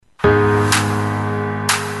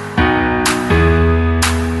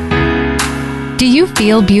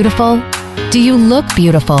feel beautiful? Do you look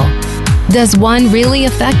beautiful? Does one really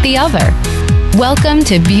affect the other? Welcome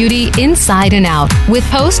to Beauty Inside and Out with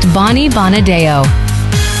host Bonnie Bonadeo.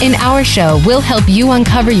 In our show, we'll help you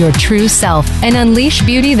uncover your true self and unleash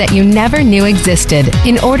beauty that you never knew existed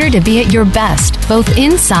in order to be at your best, both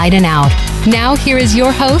inside and out. Now, here is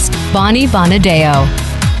your host, Bonnie Bonadeo.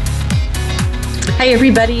 Hi,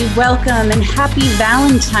 everybody. Welcome and happy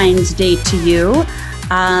Valentine's Day to you.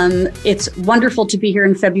 It's wonderful to be here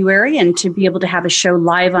in February and to be able to have a show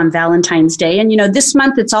live on Valentine's Day. And, you know, this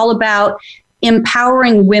month it's all about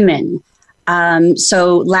empowering women.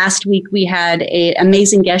 So last week we had an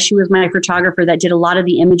amazing guest. She was my photographer that did a lot of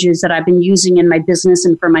the images that I've been using in my business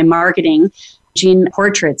and for my marketing, Jean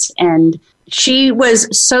Portraits. And she was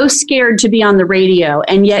so scared to be on the radio,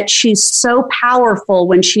 and yet she's so powerful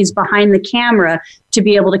when she's behind the camera to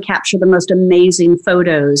be able to capture the most amazing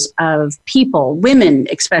photos of people, women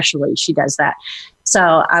especially. She does that.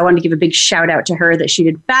 So I want to give a big shout out to her that she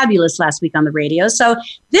did fabulous last week on the radio. So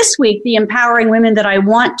this week, the empowering women that I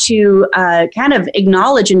want to kind of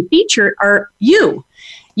acknowledge and feature are you.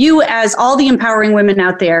 You as all the empowering women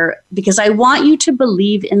out there, because I want you to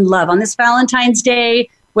believe in love. On this Valentine's Day,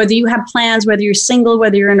 whether you have plans, whether you're single,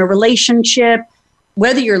 whether you're in a relationship,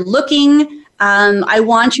 whether you're looking, I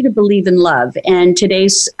want you to believe in love. And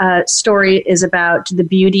today's story is about the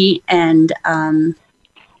beauty and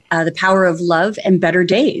the power of love and better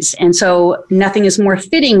days. And so nothing is more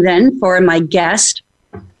fitting than for my guest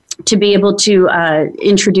to be able to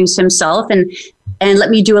introduce himself. And let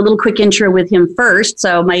me do a little quick intro with him first.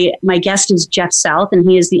 So my guest is Jeff South, and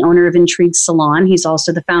he is the owner of Intrigue Salon. He's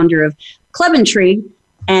also the founder of Club Intrigue.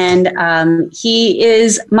 And he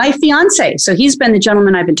is my fiance. So he's been the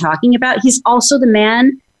gentleman I've been talking about. He's also the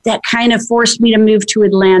man that kind of forced me to move to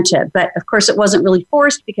Atlanta. But of course, it wasn't really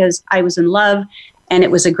forced because I was in love. And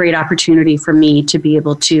it was a great opportunity for me to be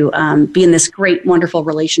able to be in this great, wonderful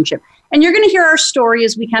relationship. And you're going to hear our story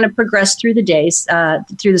as we kind of progress through the days,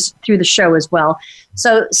 through the show as well.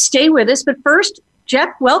 So stay with us. But first, Jeff,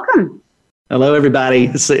 welcome. Hello,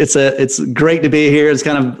 everybody. It's great to be here. It's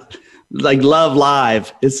kind of like Love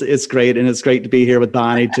Live. It's great, and it's great to be here with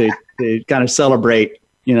Bonnie to kind of celebrate,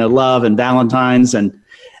 you know, love and Valentine's and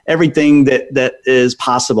everything that is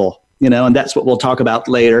possible. You know, and that's what we'll talk about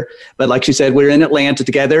later. But like she said, we're in Atlanta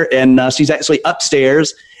together, and she's actually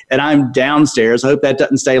upstairs and I'm downstairs. I hope that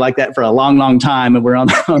doesn't stay like that for a long, long time and we're on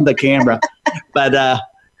the camera. But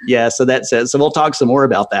yeah, so that's it. So we'll talk some more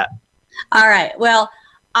about that. All right. Well,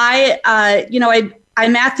 I'm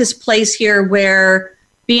at this place here where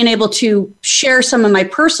being able to share some of my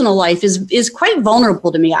personal life is quite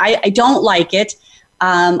vulnerable to me. I don't like it.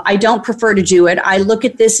 I don't prefer to do it. I look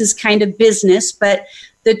at this as kind of business, but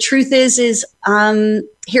the truth is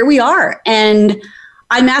here we are. And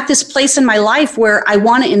I'm at this place in my life where I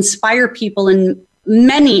want to inspire people in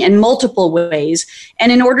many and multiple ways.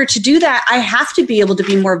 And in order to do that, I have to be able to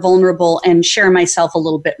be more vulnerable and share myself a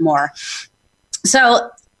little bit more. So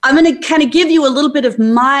I'm going to kind of give you a little bit of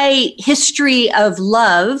my history of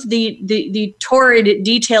love, the torrid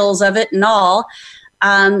details of it and all,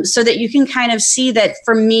 so that you can kind of see that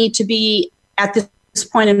for me to be at this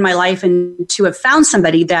point in my life and to have found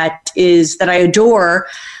somebody that I adore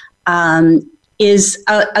is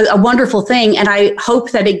a wonderful thing. And I hope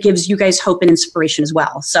that it gives you guys hope and inspiration as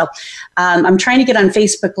well. So I'm trying to get on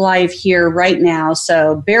Facebook Live here right now.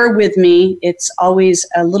 So bear with me. It's always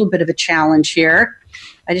a little bit of a challenge here.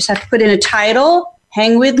 I just have to put in a title.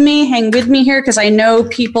 Hang with me here, because I know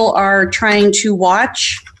people are trying to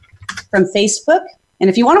watch from Facebook. And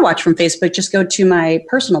if you want to watch from Facebook, just go to my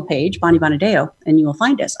personal page, Bonnie Bonadeo, and you will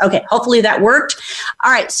find us. Okay, hopefully that worked.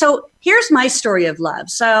 All right, so here's my story of love.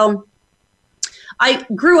 So I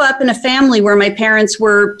grew up in a family where my parents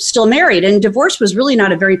were still married, and divorce was really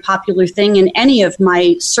not a very popular thing in any of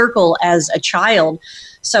my circle as a child.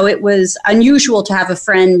 So it was unusual to have a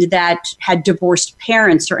friend that had divorced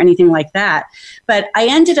parents or anything like that. But I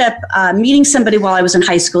ended up meeting somebody while I was in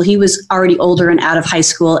high school. He was already older and out of high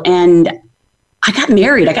school, and I got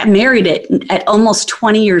married. At almost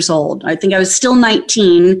 20 years old. I think I was still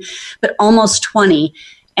 19, but almost 20.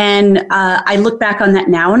 And I look back on that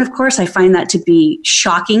now, and of course, I find that to be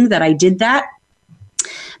shocking that I did that.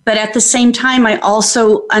 But at the same time, I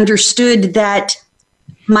also understood that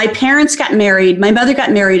my parents got married. My mother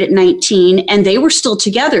got married at 19, and they were still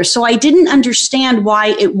together. So I didn't understand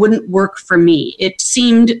why it wouldn't work for me. It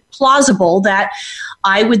seemed plausible that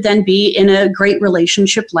I would then be in a great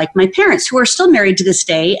relationship like my parents, who are still married to this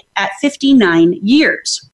day at 59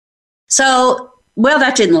 years. So Well,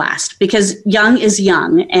 that didn't last because young is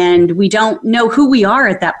young and we don't know who we are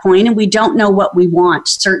at that point and we don't know what we want,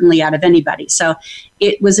 certainly out of anybody. So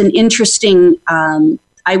it was an interesting,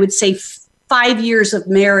 I would say 5 years of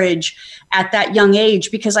marriage at that young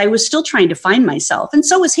age because I was still trying to find myself, and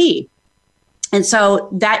so was he. And so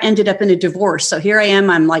that ended up in a divorce. So here I am,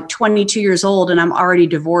 I'm like 22 years old and I'm already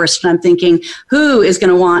divorced, and I'm thinking, who is going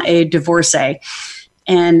to want a divorcee?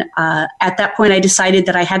 And at that point, I decided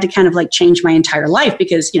that I had to kind of like change my entire life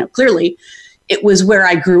because, clearly it was where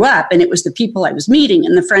I grew up and it was the people I was meeting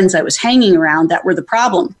and the friends I was hanging around that were the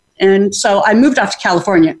problem. And so I moved off to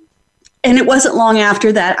California. And it wasn't long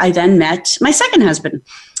after that I then met my second husband.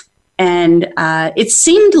 And it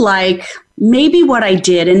seemed like maybe what I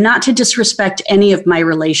did, and not to disrespect any of my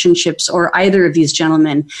relationships or either of these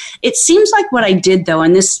gentlemen, it seems like what I did, though,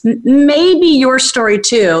 and this may be your story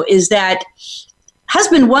too, is that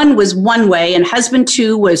husband one was one way and husband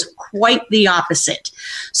two was quite the opposite.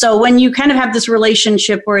 So when you kind of have this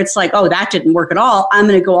relationship where it's like, oh, that didn't work at all, I'm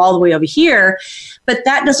going to go all the way over here. But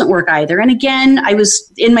that doesn't work either. And again, I was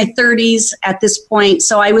in my 30s at this point,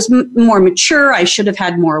 so I was more mature. I should have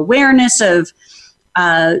had more awareness of,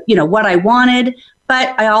 what I wanted.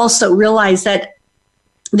 But I also realized that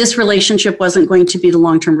this relationship wasn't going to be the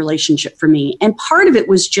long-term relationship for me. And part of it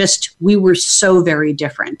was just we were so very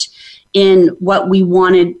different in what we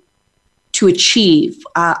wanted to achieve.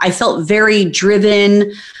 I felt very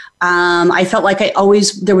driven. I felt like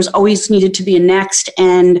there was always needed to be a next.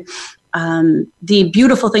 And the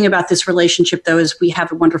beautiful thing about this relationship, though, is we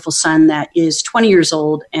have a wonderful son that is 20 years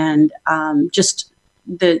old and just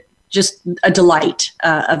a delight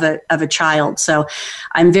of a child. So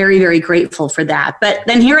I'm very, very grateful for that. But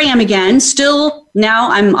then here I am again, still now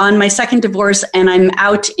I'm on my second divorce and I'm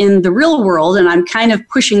out in the real world and I'm kind of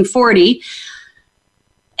pushing 40.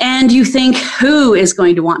 And you think, who is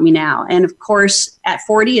going to want me now? And of course, at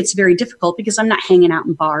 40, it's very difficult because I'm not hanging out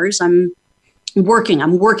in bars. I'm working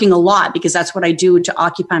a lot because that's what I do to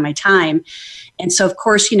occupy my time. And so, of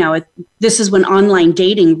course, this is when online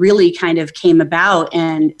dating really kind of came about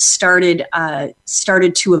and started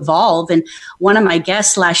to evolve. And one of my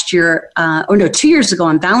guests last year, 2 years ago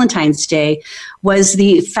on Valentine's Day, was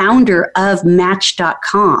the founder of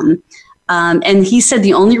Match.com. And he said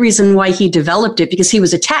the only reason why he developed it, because he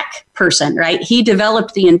was a tech person, right? He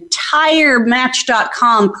developed the entire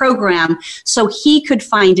Match.com program so he could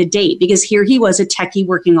find a date, because here he was a techie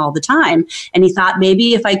working all the time. And he thought,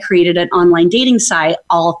 maybe if I created an online dating site,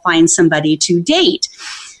 I'll find somebody to date.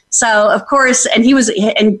 So, of course,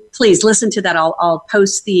 and please listen to that. I'll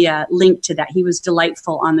post the link to that. He was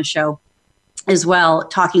delightful on the show as well,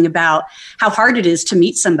 talking about how hard it is to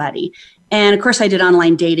meet somebody. And of course, I did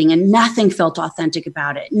online dating and nothing felt authentic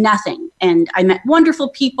about it. Nothing. And I met wonderful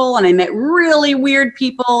people and I met really weird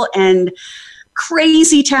people and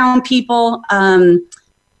crazy town people.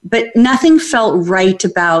 But nothing felt right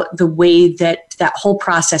about the way that whole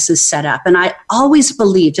process is set up. And I always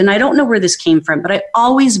believed, and I don't know where this came from, but I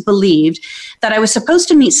always believed that I was supposed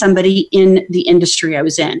to meet somebody in the industry I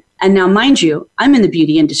was in. And now, mind you, I'm in the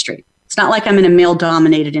beauty industry. It's not like I'm in a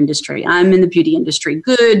male-dominated industry. I'm in the beauty industry.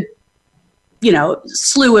 Good,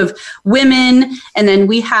 slew of women. And then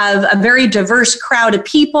we have a very diverse crowd of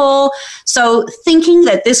people. So thinking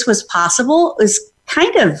that this was possible was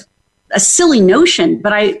kind of a silly notion,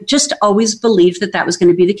 but I just always believed that was going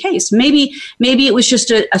to be the case. Maybe it was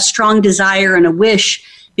just a strong desire and a wish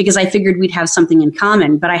because I figured we'd have something in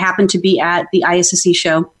common. But I happened to be at the ISSE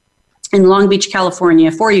show in Long Beach,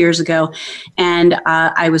 California 4 years ago. And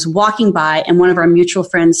I was walking by and one of our mutual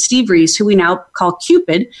friends, Steve Reese, who we now call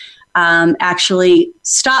Cupid, actually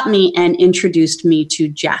stopped me and introduced me to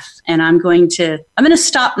Jeff. And I'm going to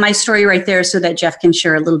stop my story right there so that Jeff can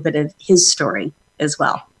share a little bit of his story as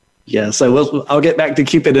well. Yeah, so I'll get back to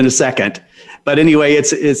Cupid in a second. But anyway,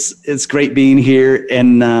 it's great being here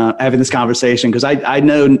and having this conversation because I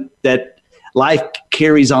know that life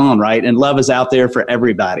carries on, right? And love is out there for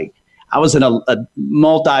everybody. I was in a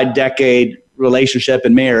multi-decade relationship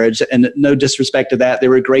and marriage, and no disrespect to that. There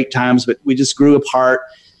were great times, but we just grew apart.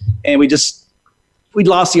 And we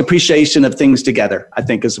lost the appreciation of things together, I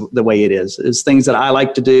think is the way it is things that I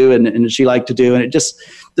like to do and she liked to do. And it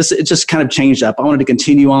just kind of changed up. I wanted to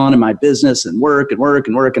continue on in my business and work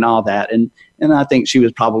and all that. And I think she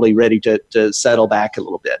was probably ready to settle back a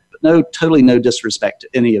little bit, but totally no disrespect to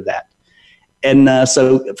any of that. And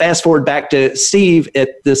so fast forward back to Steve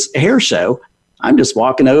at this hair show. I'm just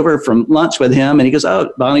walking over from lunch with him and he goes,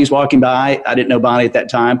 "Oh, Bonnie's walking by." I didn't know Bonnie at that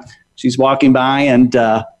time. She's walking by and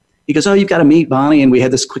he goes, "Oh, you've got to meet Bonnie." And we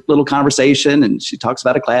had this quick little conversation and she talks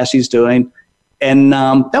about a class she's doing. And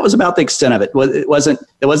that was about the extent of it. It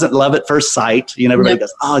wasn't love at first sight. Everybody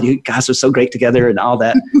goes, "Oh, you guys are so great together," and all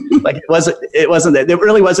that. Like it wasn't that. It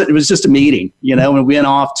really wasn't. It was just a meeting. And we went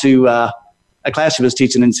off to a class she was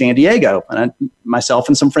teaching in San Diego, and myself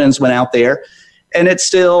and some friends went out there. And it's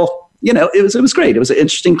still, it was great. It was an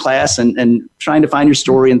interesting class, and trying to find your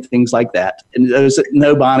story and things like that. And there was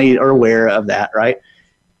no Bonnie are aware of that, right?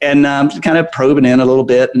 And kind of probing in a little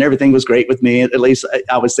bit, and everything was great with me. At least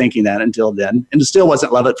I was thinking that until then. And it still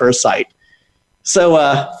wasn't love at first sight. So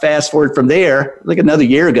fast forward from there, like another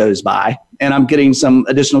year goes by, and I'm getting some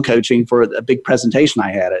additional coaching for a big presentation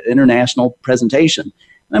I had, an international presentation.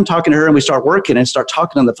 And I'm talking to her, and we start working and start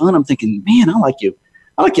talking on the phone. I'm thinking, man, I like you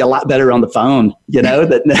a lot better on the phone, that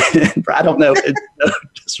I don't know, no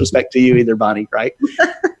disrespect to you either, Bonnie, right?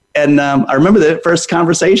 And I remember the first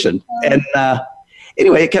conversation. And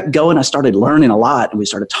anyway, it kept going. I started learning a lot, and we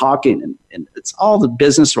started talking, and it's all the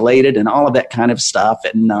business related and all of that kind of stuff.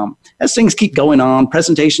 And as things keep going on,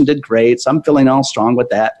 presentation did great, so I'm feeling all strong with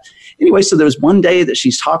that. Anyway, so there was one day that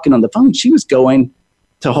she's talking on the phone. She was going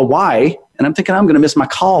to Hawaii, and I'm thinking I'm going to miss my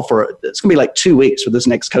call it's going to be like 2 weeks for this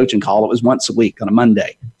next coaching call. It was once a week on a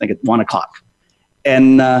Monday, I think at 1:00.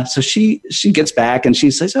 And so she gets back, and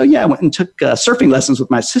she says, "Oh yeah, I went and took surfing lessons with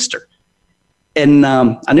my sister." And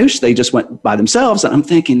I knew they just went by themselves. And I'm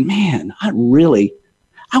thinking, man, I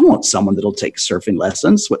want someone that'll take surfing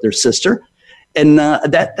lessons with their sister. And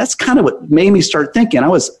that's kind of what made me start thinking. I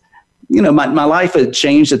was, my life had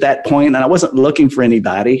changed at that point, and I wasn't looking for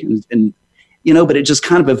anybody. And but it just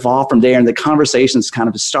kind of evolved from there, and the conversations kind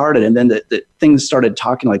of started. And then the things started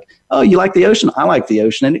talking like, "Oh, you like the ocean? I like the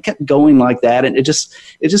ocean." And it kept going like that. And it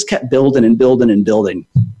just kept building and building and building.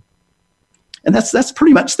 And that's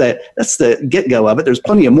pretty much that's the get-go of it. There's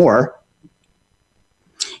plenty of more.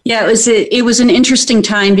 Yeah, it was an interesting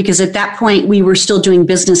time, because at that point we were still doing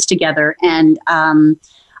business together, and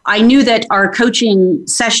I knew that our coaching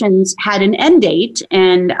sessions had an end date,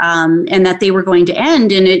 and that they were going to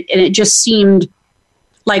end, and it just seemed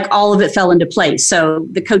like all of it fell into place. So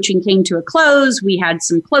the coaching came to a close. We had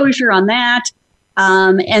some closure on that.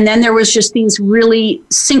 And then there was just these really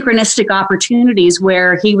synchronistic opportunities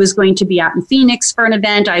where he was going to be out in Phoenix for an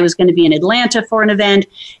event. I was going to be in Atlanta for an event.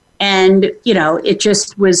 And, it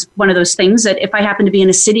just was one of those things that if I happen to be in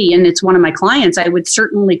a city and it's one of my clients, I would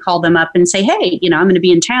certainly call them up and say, "Hey, I'm going to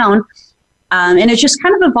be in town." And it just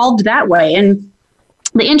kind of evolved that way. And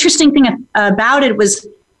the interesting thing about it was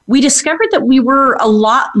we discovered that we were a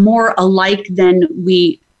lot more alike than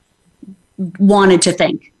we wanted to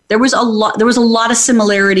think. There was a lot of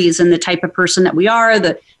similarities in the type of person that we are,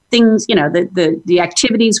 the things, the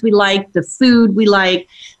activities we like, the food we like,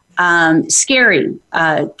 scary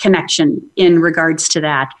connection in regards to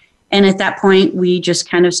that. And at that point, we just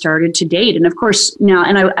kind of started to date. And of course, now,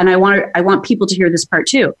 I want people to hear this part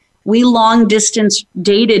too. We long distance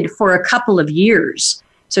dated for a couple of years.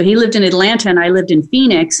 So he lived in Atlanta and I lived in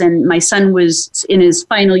Phoenix, and my son was in his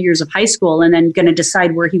final years of high school and then going to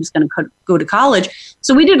decide where he was going to go to college.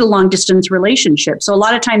 So we did a long distance relationship. So a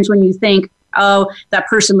lot of times when you think, "Oh, that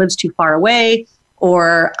person lives too far away,"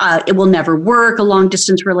 or it will never work, a long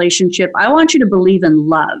distance relationship, I want you to believe in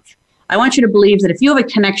love. I want you to believe that if you have a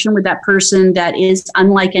connection with that person that is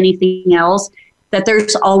unlike anything else, that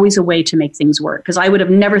there's always a way to make things work. Because I would have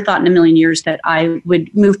never thought in a million years that I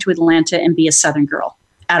would move to Atlanta and be a Southern girl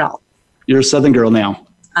at all. You're a Southern girl now.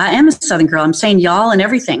 I am a Southern girl. I'm saying y'all and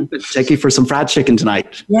everything. Take you for some fried chicken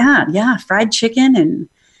tonight. Yeah. Fried chicken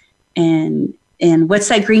and what's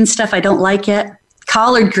that green stuff I don't like yet?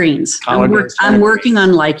 Collard greens. I'm working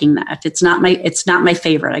on liking that. It's not my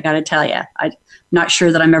favorite. I got to tell you, I'm not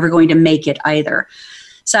sure that I'm ever going to make it either.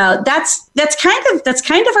 So that's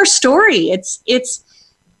kind of our story.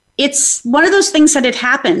 It's one of those things that it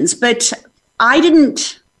happens, but I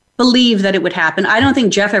didn't believe that it would happen. I don't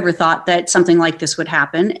think Jeff ever thought that something like this would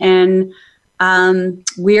happen. And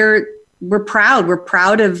we're proud. We're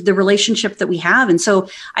proud of the relationship that we have. And so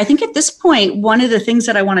I think at this point, one of the things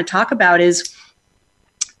that I want to talk about is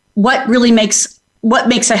what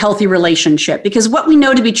makes a healthy relationship. Because what we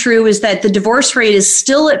know to be true is that the divorce rate is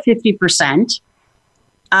still at 50%.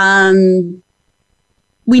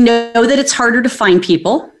 We know that it's harder to find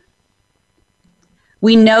people.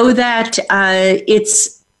 We know that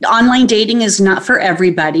online dating is not for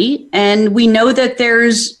everybody. And we know that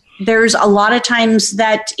there's a lot of times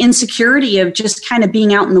that insecurity of just kind of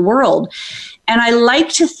being out in the world. And I like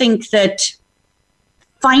to think that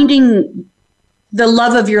finding the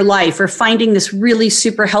love of your life or finding this really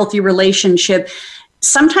super healthy relationship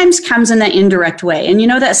sometimes comes in that indirect way. And you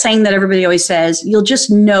know that saying that everybody always says, you'll just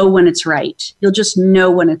know when it's right. You'll just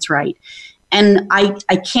know when it's right. And I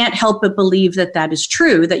can't help but believe that is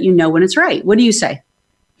true, that you know when it's right. What do you say?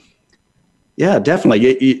 Yeah,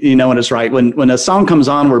 definitely. You know when it's right. When a song comes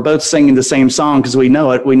on, we're both singing the same song because we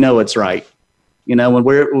know it. We know it's right. You know, when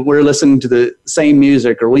we're listening to the same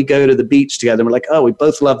music, or we go to the beach together, we're like, oh, we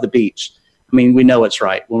both love the beach. I mean, we know it's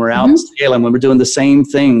right. When we're out sailing, when we're doing the same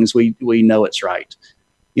things, we know it's right.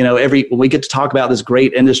 You know, when we get to talk about this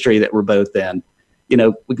great industry that we're both in, you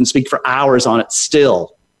know, we can speak for hours on it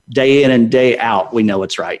still, day in and day out. We know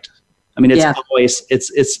it's right. I mean, it's always,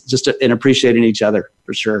 it's just in appreciating each other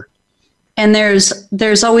for sure. And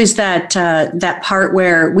there's always that part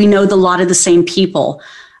where we know a lot of the same people,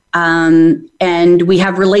 and we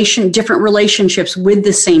have different relationships with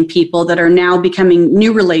the same people that are now becoming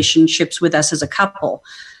new relationships with us as a couple.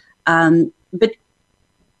 But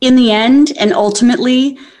in the end, and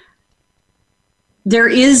ultimately, there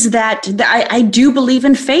is that I do believe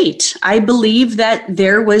in fate. I believe that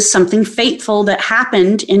there was something fateful that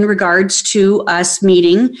happened in regards to us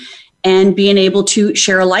meeting and being able to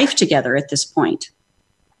share a life together at this point.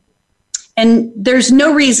 And there's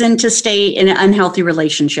no reason to stay in an unhealthy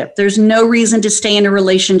relationship. There's no reason to stay in a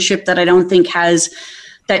relationship that I don't think has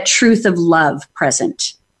that truth of love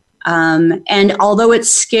present. And although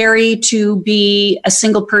it's scary to be a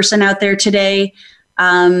single person out there today,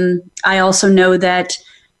 I also know that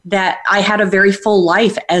I had a very full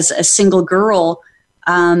life as a single girl,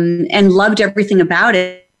 and loved everything about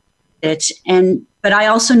it. But I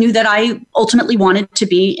also knew that I ultimately wanted to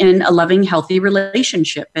be in a loving, healthy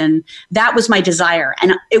relationship. And that was my desire.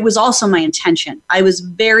 And it was also my intention. I was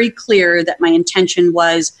very clear that my intention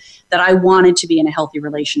was that I wanted to be in a healthy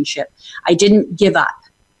relationship. I didn't give up.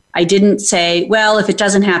 I didn't say, well, if it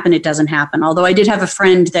doesn't happen, it doesn't happen. Although I did have a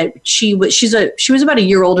friend that she was about a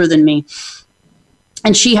year older than me.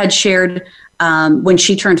 And she had shared when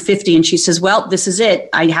she turned 50, and she says, well, this is it.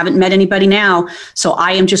 I haven't met anybody now. So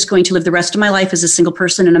I am just going to live the rest of my life as a single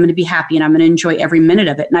person, and I'm going to be happy, and I'm going to enjoy every minute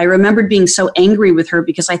of it. And I remembered being so angry with her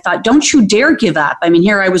because I thought, don't you dare give up. I mean,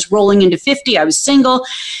 here I was rolling into 50. I was single.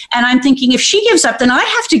 And I'm thinking, if she gives up, then I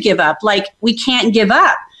have to give up. Like, we can't give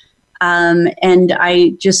up. And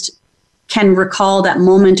I just can recall that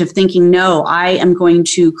moment of thinking, no, I am going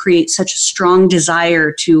to create such a strong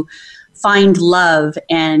desire to find love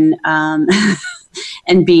and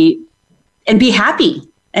be happy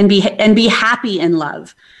and be happy in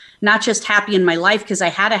love, not just happy in my life because I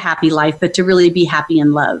had a happy life, but to really be happy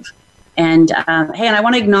in love. And hey, and I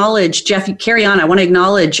want to acknowledge, Jeff, you carry on. I want to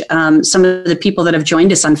acknowledge some of the people that have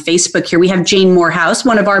joined us on Facebook here. We have Jane Morehouse,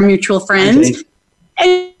 one of our mutual friends,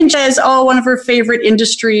 and Jez, one of her favorite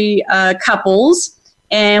industry couples.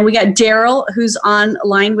 And we got Daryl, who's on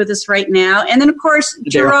line with us right now. And then, of course,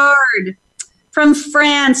 Gerard from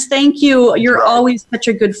France. Thank you. You're always such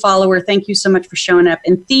a good follower. Thank you so much for showing up.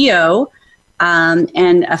 And Theo,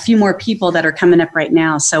 and a few more people that are coming up right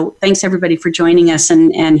now. So thanks, everybody, for joining us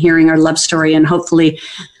and hearing our love story. And hopefully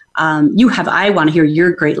I want to hear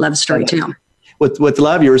your great love story, too. With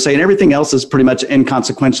love, you were saying everything else is pretty much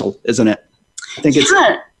inconsequential, isn't it? I think it's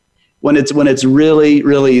when it's really,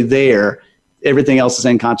 really there, everything else is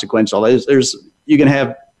inconsequential. You can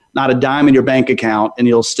have not a dime in your bank account and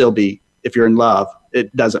you'll still be, if you're in love,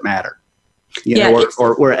 it doesn't matter. You know,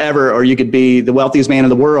 or wherever, or you could be the wealthiest man in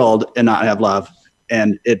the world and not have love,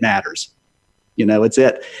 and it matters. You know, it's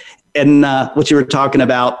it. And what you were talking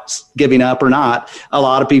about, giving up or not, a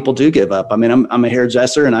lot of people do give up. I mean, I'm a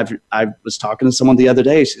hairdresser, and I was talking to someone the other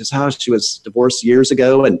day. She says, she was divorced years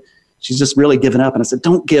ago, and she's just really given up. And I said,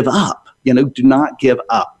 don't give up. You know, do not give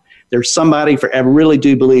up. There's somebody for, I really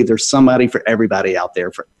do believe there's somebody for everybody out there,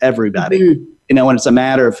 for everybody. Mm-hmm. You know, and it's a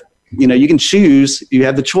matter of, you know, you can choose, you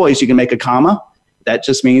have the choice. You can make a comma. That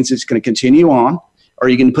just means it's going to continue on, or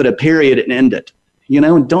you can put a period and end it, you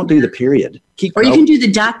know, and don't do the period. Keep or going. You can do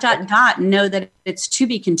the ... and know that it's to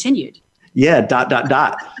be continued. Yeah. ...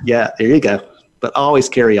 Yeah. There you go. But always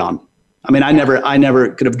carry on. I mean, I never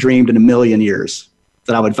could have dreamed in a million years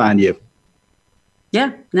that I would find you.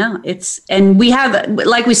 Yeah, no, and we have,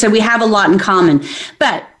 like we said, we have a lot in common,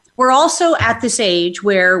 but we're also at this age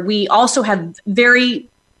where we also have very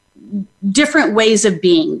different ways of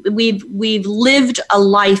being. We've lived a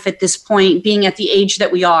life at this point, being at the age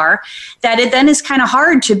that we are, that it then is kind of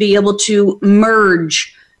hard to be able to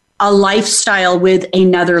merge a lifestyle with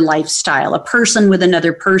another lifestyle, a person with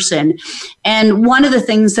another person. And one of the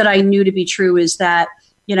things that I knew to be true is that,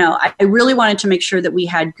 you know, I really wanted to make sure that we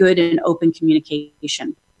had good and open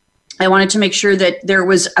communication. I wanted to make sure that there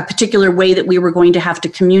was a particular way that we were going to have to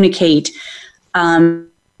communicate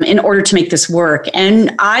in order to make this work.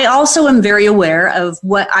 And I also am very aware of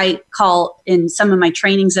what I call in some of my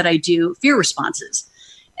trainings that I do fear responses.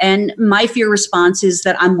 And my fear response is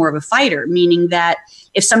that I'm more of a fighter, meaning that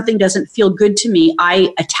if something doesn't feel good to me,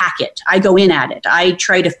 I attack it. I go in at it. I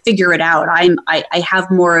try to figure it out. I have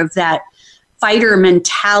more of that fighter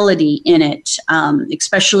mentality in it,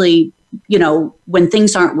 especially, when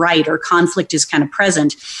things aren't right or conflict is kind of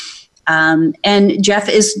present. And Jeff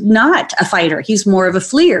is not a fighter. He's more of a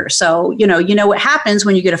fleer. So, what happens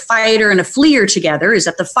when you get a fighter and a fleer together is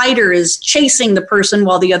that the fighter is chasing the person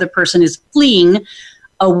while the other person is fleeing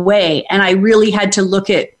away. And I really had to look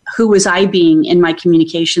at who was I being in my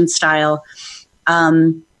communication style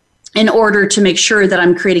in order to make sure that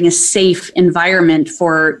I'm creating a safe environment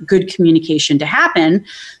for good communication to happen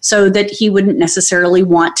so that he wouldn't necessarily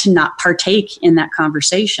want to not partake in that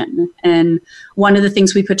conversation. And one of the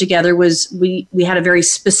things we put together was we had a very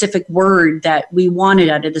specific word that we wanted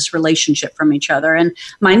out of this relationship from each other. And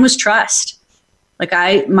mine was trust.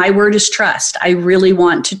 My word is trust. I really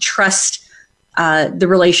want to trust the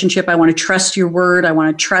relationship. I want to trust your word. I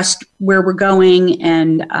want to trust where we're going,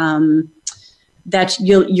 and that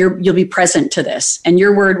you'll be present to this. And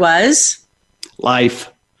your word was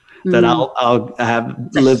life. That I'll have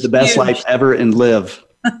lived the best life ever and live.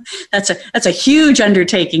 That's a huge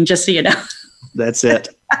undertaking, just so you know. That's it.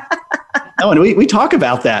 And we talk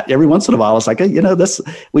about that every once in a while. It's like,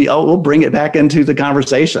 we'll bring it back into the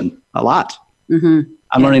conversation a lot. Mm-hmm.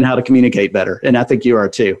 I'm learning how to communicate better, and I think you are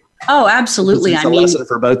too. Oh, absolutely. It's a lesson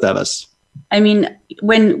for both of us. I mean,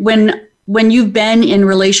 when you've been in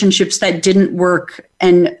relationships that didn't work,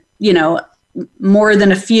 and more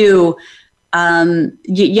than a few,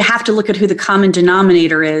 you have to look at who the common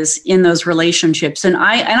denominator is in those relationships. And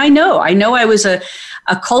I know I was a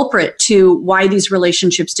culprit to why these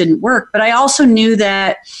relationships didn't work, but I also knew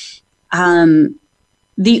that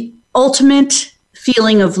the ultimate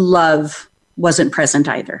feeling of love wasn't present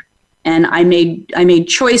either. And I made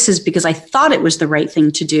choices because I thought it was the right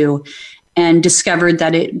thing to do, and discovered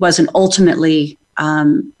that it wasn't ultimately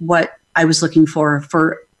what I was looking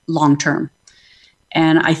for long term.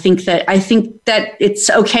 And I think that it's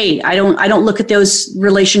okay. I don't look at those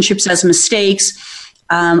relationships as mistakes.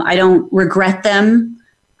 I don't regret them,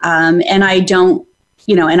 and I don't,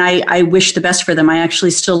 and I wish the best for them. I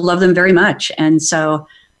actually still love them very much, and so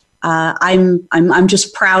I'm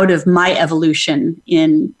just proud of my evolution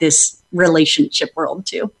in this relationship world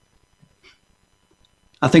too.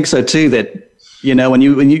 I think so too. That when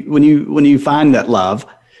you find that love,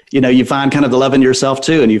 you find kind of the love in yourself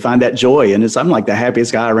too, and you find that joy. And I'm like the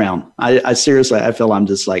happiest guy around. I seriously, I feel I'm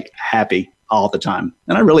just like happy all the time,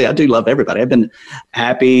 and I do love everybody. I've been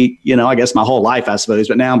happy, I guess my whole life, I suppose,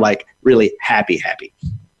 but now I'm like really happy.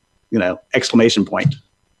 Exclamation point.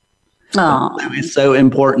 Oh, it's so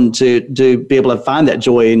important to be able to find that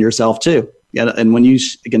joy in yourself too. And when you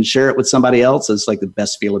can share it with somebody else, it's like the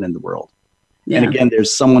best feeling in the world. Yeah. And again,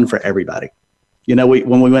 there's someone for everybody. When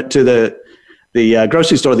we went to the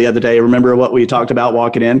grocery store the other day, remember what we talked about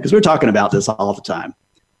walking in? Because we're talking about this all the time.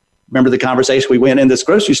 Remember the conversation? We went in this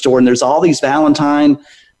grocery store and there's all these Valentine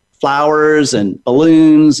flowers and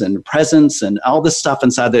balloons and presents and all this stuff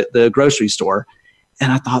inside the grocery store.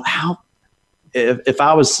 And I thought, if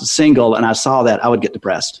I was single and I saw that, I would get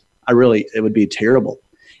depressed. It would be terrible.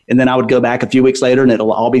 And then I would go back a few weeks later and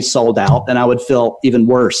it'll all be sold out and I would feel even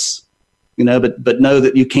worse, but know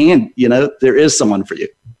that you can, there is someone for you.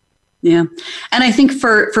 Yeah. And I think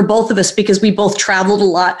for both of us, because we both traveled a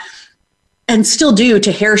lot and still do,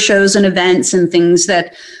 to hair shows and events and things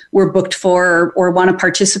that we're booked for or want to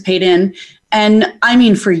participate in. And I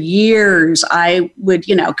mean, for years, I would,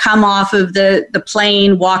 come off of the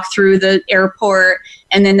plane, walk through the airport,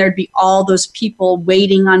 and then there'd be all those people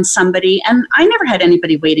waiting on somebody. And I never had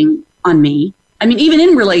anybody waiting on me. I mean, even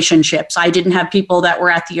in relationships, I didn't have people that were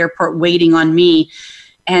at the airport waiting on me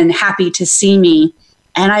and happy to see me.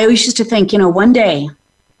 And I always used to think, one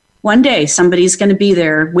day somebody's going to be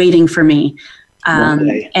there waiting for me.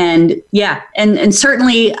 And yeah, and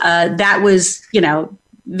certainly that was,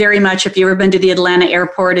 very much, if you've ever been to the Atlanta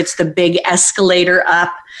airport, it's the big escalator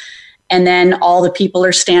up. And then all the people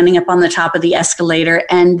are standing up on the top of the escalator.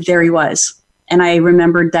 And there he was. And I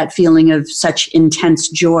remembered that feeling of such intense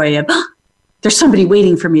joy of, there's somebody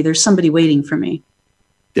waiting for me. There's somebody waiting for me.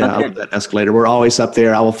 Yeah, I love that escalator. We're always up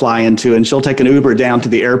there. I will fly into, and she'll take an Uber down to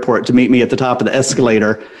the airport to meet me at the top of the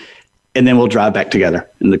escalator. And then we'll drive back together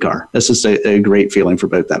in the car. That's just a great feeling for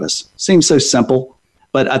both of us. Seems so simple,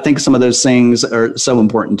 but I think some of those things are so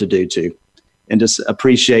important to do too. And just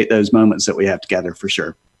appreciate those moments that we have together for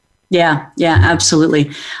sure. Yeah,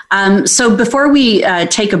 absolutely. So before we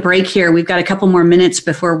take a break here, we've got a couple more minutes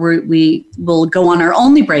before we will go on our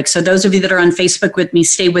only break. So those of you that are on Facebook with me,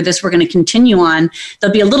 stay with us. We're going to continue on.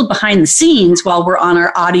 There'll be a little behind the scenes while we're on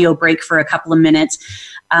our audio break for a couple of minutes.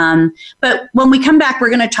 But when we come back, we're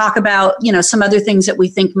going to talk about, some other things that we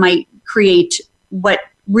think might create what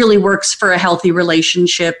really works for a healthy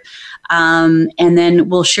relationship. And then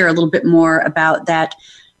we'll share a little bit more about that.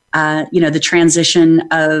 The transition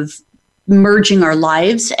of merging our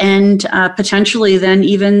lives and potentially then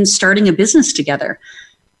even starting a business together.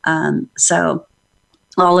 So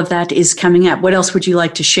all of that is coming up. What else would you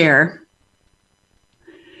like to share?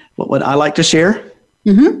 What would I like to share?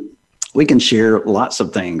 Mm-hmm. We can share lots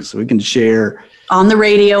of things. We can share on the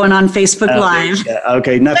radio and on Facebook Live.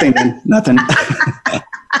 Okay, nothing.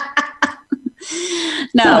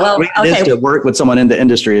 To work with someone in the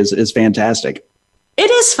industry is fantastic. It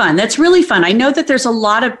is fun. That's really fun. I know that there's a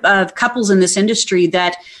lot of couples in this industry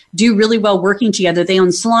that do really well working together. They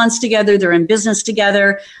own salons together. They're in business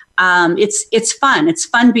together. It's fun. It's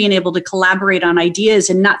fun being able to collaborate on ideas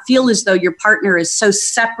and not feel as though your partner is so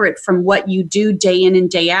separate from what you do day in and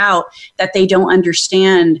day out that they don't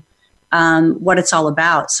understand what it's all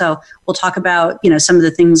about. So we'll talk about, some of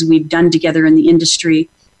the things we've done together in the industry.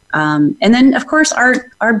 And then, of course,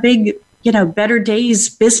 our big, Better Days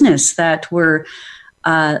business that we're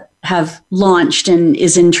have launched and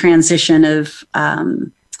is in transition of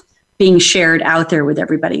being shared out there with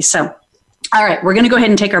everybody. So, all right, we're going to go ahead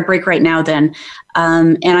and take our break right now then.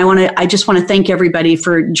 And I just want to thank everybody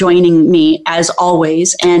for joining me as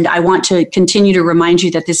always. And I want to continue to remind you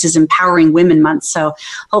that this is Empowering Women Month. So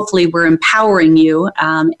hopefully we're empowering you.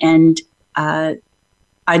 And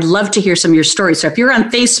I'd love to hear some of your stories. So if you're on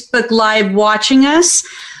Facebook Live watching us,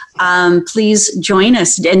 please join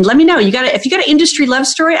us and let me know. If you got an industry love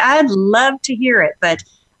story, I'd love to hear it. But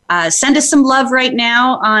send us some love right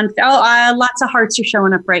now lots of hearts are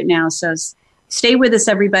showing up right now. So stay with us,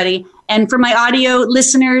 everybody. And for my audio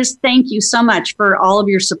listeners, thank you so much for all of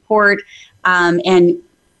your support. And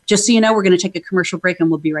just so you know, we're going to take a commercial break and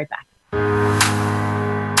we'll be right back.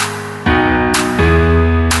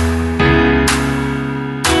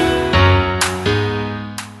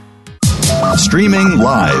 Streaming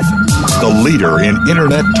live, the leader in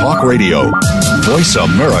Internet talk radio,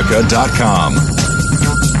 VoiceAmerica.com.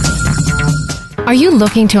 Are you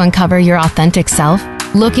looking to uncover your authentic self?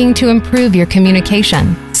 Looking to improve your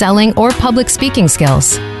communication, selling, or public speaking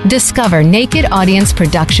skills? Discover Naked Audience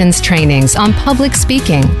Productions trainings on public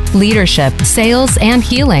speaking, leadership, sales, and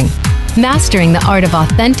healing. Mastering the art of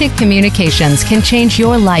authentic communications can change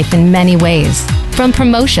your life in many ways. From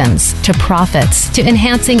promotions to profits to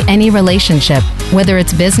enhancing any relationship, whether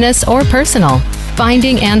it's business or personal.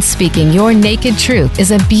 Finding and speaking your naked truth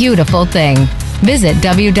is a beautiful thing. Visit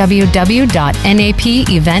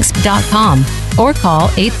www.napevents.com or call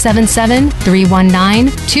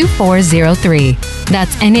 877-319-2403.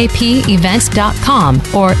 That's napevents.com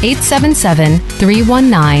or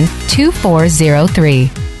 877-319-2403.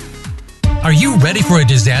 Are you ready for a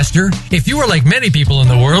disaster? If you are like many people in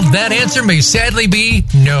the world, that answer may sadly be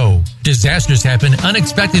no. Disasters happen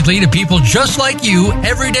unexpectedly to people just like you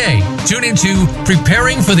every day. Tune into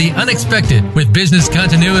Preparing for the Unexpected with business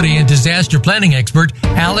continuity and disaster planning expert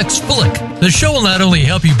Alex Fullick. The show will not only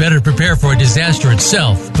help you better prepare for a disaster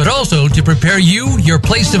itself, but also to prepare you, your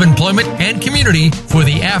place of employment, and community for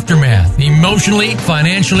the aftermath, emotionally,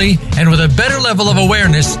 financially, and with a better level of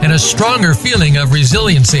awareness and a stronger feeling of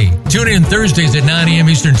resiliency. Tune in Thursdays at 9 a.m.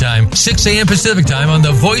 Eastern Time, 6 a.m. Pacific Time on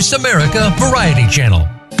the Voice America Variety Channel.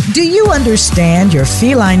 Do you understand your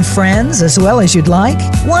feline friends as well as you'd like?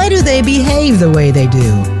 Why do they behave the way they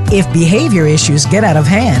do? If behavior issues get out of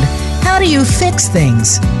hand, how do you fix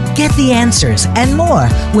things? Get the answers and more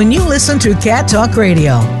when you listen to Cat Talk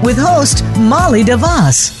Radio with host Molly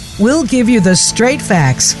DeVos. We'll give you the straight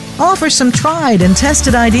facts, offer some tried and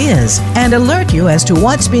tested ideas, and alert you as to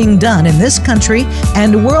what's being done in this country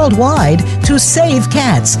and worldwide to save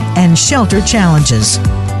cats and shelter challenges.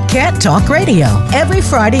 Cat Talk Radio, every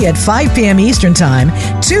Friday at 5 p.m. Eastern Time,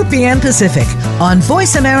 2 p.m. Pacific, on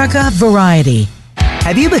Voice America Variety.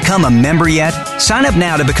 Have you become a member yet? Sign up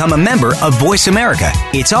now to become a member of Voice America.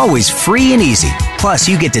 It's always free and easy. Plus,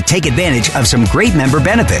 you get to take advantage of some great member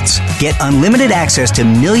benefits. Get unlimited access to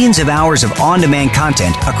millions of hours of on-demand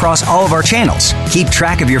content across all of our channels. Keep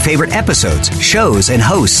track of your favorite episodes, shows, and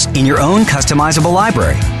hosts in your own customizable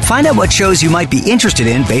library. Find out what shows you might be interested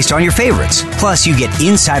in based on your favorites. Plus, you get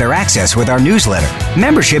insider access with our newsletter.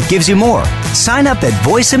 Membership gives you more. Sign up at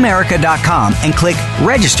voiceamerica.com and click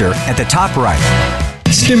Register at the top right.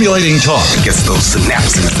 Stimulating talk. Gets those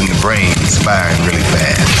synapses in the brain firing really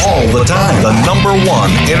fast. All the time. The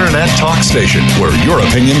 #1 Internet talk station where your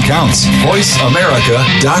opinion counts.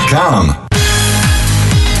 VoiceAmerica.com.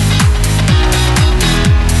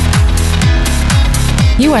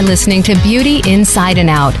 You are listening to Beauty Inside and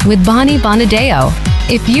Out with Bonnie Bonadeo.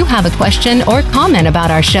 If you have a question or comment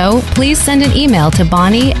about our show, please send an email to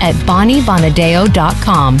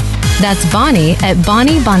bonnie@bonniebonadeo.com. That's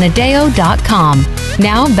bonnie@bonniebonadeo.com.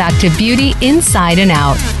 Now back to Beauty Inside and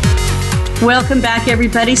Out. Welcome back,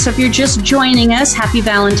 everybody. So if you're just joining us, happy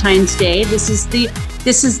Valentine's Day. This is the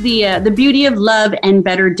beauty of love and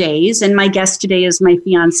better days. And my guest today is my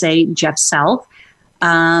fiance, Jeff Self.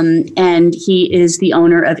 And he is the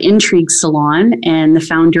owner of Intrigue Salon and the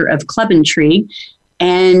founder of Club Intrigue.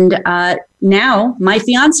 And now my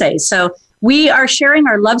fiance. So we are sharing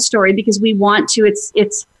our love story because we want to.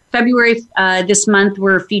 It's February this month.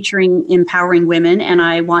 We're featuring empowering women, and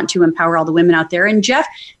I want to empower all the women out there. And Jeff,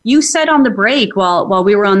 you said on the break while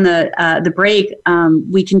we were on the break,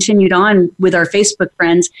 we continued on with our Facebook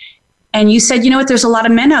friends. And you said, you know what, there's a lot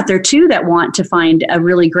of men out there, too, that want to find a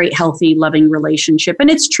really great, healthy, loving relationship. And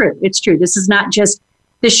it's true. It's true. This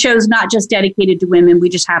show's not just dedicated to women. We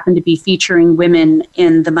just happen to be featuring women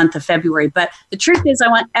in the month of February. But the truth is, I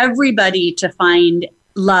want everybody to find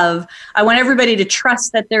love. I want everybody to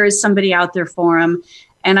trust that there is somebody out there for them.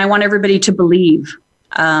 And I want everybody to believe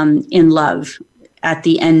in love at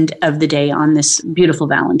the end of the day on this beautiful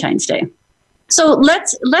Valentine's Day. So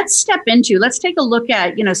let's take a look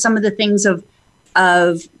at, some of the things of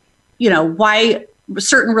why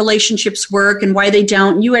certain relationships work and why they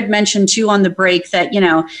don't. You had mentioned too on the break that,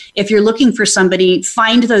 if you're looking for somebody,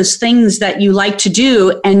 find those things that you like to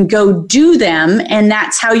do and go do them. And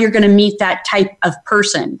that's how you're going to meet that type of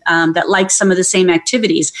person that likes some of the same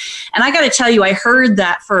activities. And I got to tell you, I heard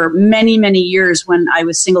that for many, many years when I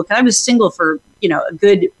was single. 'Cause I was single for, a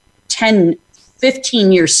good 10,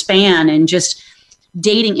 15-year span and just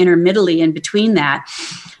dating intermittently in between that.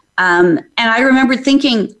 And I remember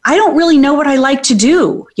thinking, I don't really know what I like to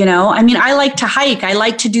do. I like to hike. I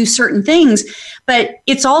like to do certain things. But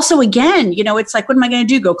it's also, again, it's like, what am I going to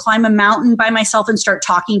do? Go climb a mountain by myself and start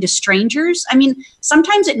talking to strangers?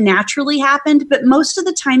 Sometimes it naturally happened, but most of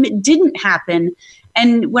the time it didn't happen.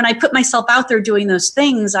 And when I put myself out there doing those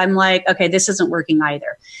things, I'm like, okay, this isn't working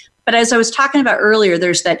either. But as I was talking about earlier,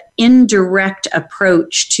 there's that indirect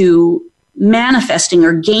approach to manifesting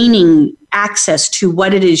or gaining access to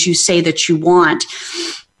what it is you say that you want.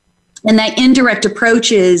 And that indirect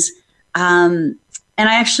approach is, and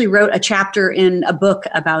I actually wrote a chapter in a book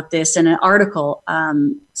about this in an article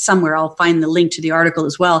somewhere. I'll find the link to the article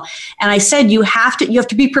as well. And I said, you have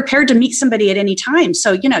to be prepared to meet somebody at any time.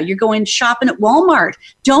 So, you're going shopping at Walmart.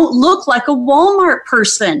 Don't look like a Walmart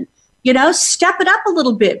person. Step it up a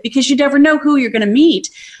little bit because you never know who you're going to meet.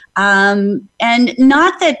 And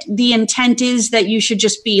not that the intent is that you should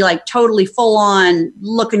just be like totally full on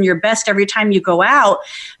looking your best every time you go out,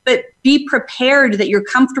 but be prepared that you're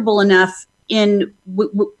comfortable enough in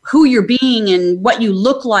who you're being and what you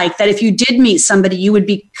look like, that if you did meet somebody, you would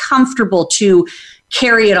be comfortable to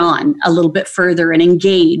carry it on a little bit further and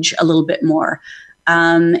engage a little bit more.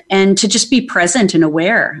 And to just be present and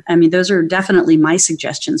aware. Those are definitely my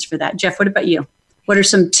suggestions for that. Jeff, what about you? What are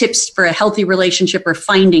some tips for a healthy relationship or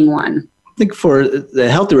finding one? I think for the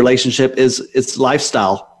healthy relationship it's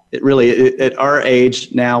lifestyle. It really, at our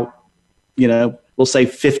age now, we'll say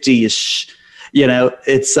 50-ish,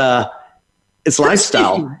 it's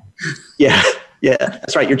lifestyle. Yeah.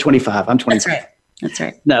 That's right. You're 25. I'm 25. That's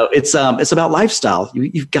right. No, it's about lifestyle.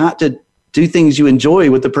 You've got to do things you enjoy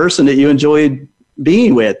with the person that you enjoy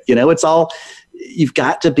being with. It's all, you've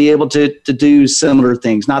got to be able to do similar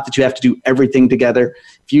things. Not that you have to do everything together.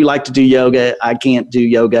 If you like to do yoga, I can't do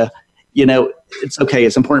yoga. It's okay.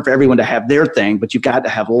 It's important for everyone to have their thing, but you've got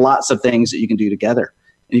to have lots of things that you can do together.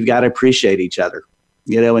 And you've got to appreciate each other,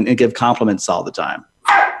 and give compliments all the time.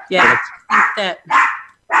 Yeah.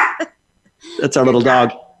 That's our little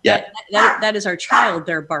dog. Yeah. That is our child.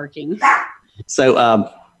 They're barking. So,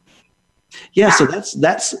 so that's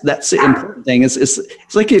the important thing.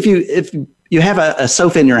 It's like if you have a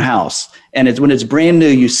sofa in your house and when it's brand new,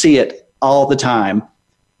 you see it all the time,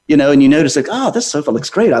 and you notice like, oh, this sofa looks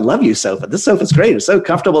great. I love you, sofa. This sofa's great. It's so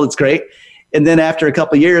comfortable. It's great. And then after a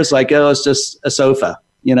couple of years, like, oh, it's just a sofa.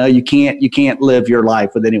 You can't live your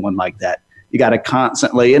life with anyone like that. You got to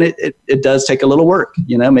constantly, and it does take a little work.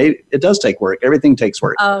 Maybe it does take work. Everything takes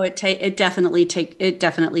work. Oh, it definitely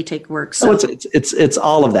take work. So it's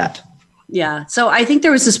all of that. Yeah. So I think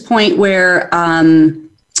there was this point where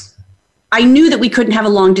I knew that we couldn't have a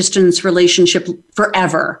long distance relationship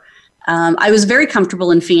forever. I was very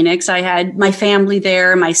comfortable in Phoenix. I had my family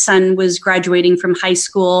there. My son was graduating from high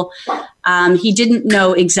school. He didn't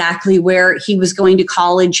know exactly where he was going to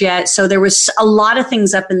college yet. So there was a lot of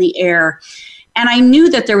things up in the air. And I knew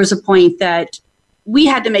that there was a point that we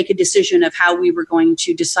had to make a decision of how we were going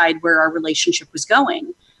to decide where our relationship was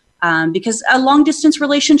going. Because a long distance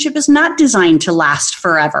relationship is not designed to last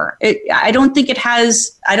forever. I don't think it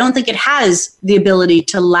has the ability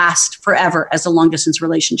to last forever as a long distance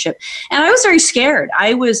relationship. And I was very scared.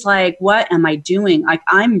 I was like, what am I doing? Like,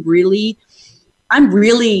 I'm really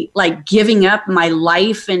like giving up my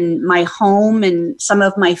life and my home and some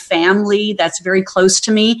of my family that's very close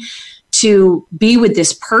to me to be with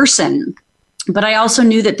this person. But I also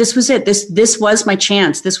knew that this was it. This was my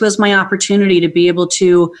chance. This was my opportunity to be able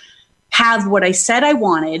to have what I said I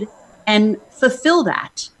wanted and fulfill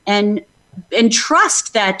that and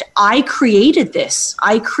trust that I created this.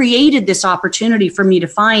 I created this opportunity for me to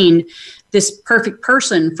find this perfect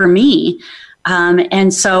person for me.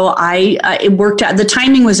 And so it worked out. The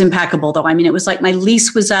timing was impeccable, though. I mean, it was like my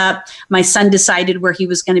lease was up. My son decided where he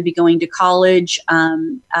was going to be going to college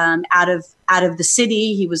out of the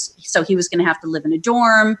city. He was going to have to live in a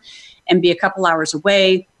dorm and be a couple hours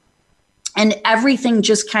away. And everything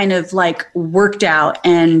just kind of like worked out.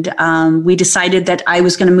 And we decided that I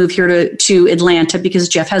was going to move here to Atlanta because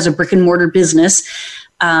Jeff has a brick and mortar business.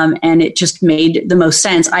 And it just made the most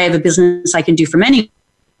sense. I have a business I can do from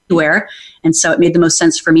anywhere. And so it made the most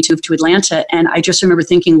sense for me to move to Atlanta. And I just remember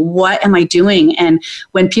thinking, what am I doing? And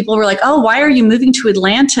when people were like, oh, why are you moving to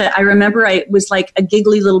Atlanta? I remember I was like a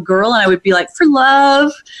giggly little girl and I would be like, for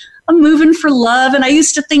love. I'm moving for love. And I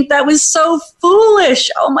used to think that was so foolish.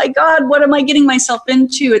 Oh my God, what am I getting myself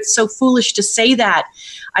into? It's so foolish to say that.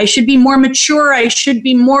 I should be more mature. I should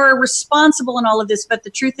be more responsible in all of this. But the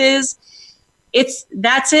truth is,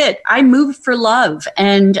 that's it. I moved for love.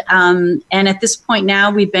 And at this point now,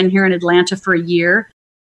 we've been here in Atlanta for a year.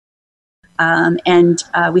 And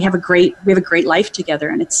we have a great life together.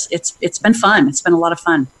 And it's been fun. It's been a lot of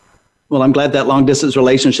fun. Well, I'm glad that long distance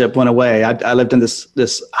relationship went away. I lived in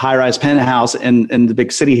this high rise penthouse in the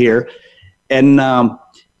big city here. And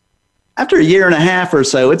after a year and a half or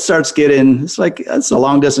so, it's a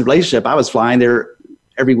long distance relationship. I was flying there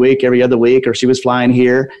every week, every other week, or she was flying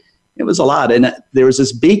here. It was a lot. And there was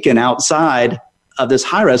this beacon outside of this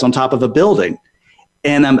high rise on top of a building.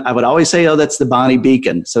 And I would always say, oh, that's the BEaUty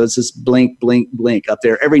beacon. So it's this blink, blink, blink up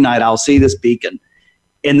there. Every night I'll see this beacon.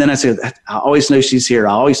 And then I said, I always know she's here.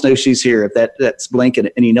 I always know she's here if that's blinking.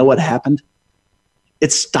 And you know what happened?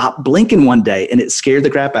 It stopped blinking one day and it scared the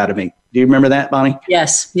crap out of me. Do you remember that, Bonnie?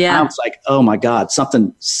 Yes. Yeah. I was like, oh my God,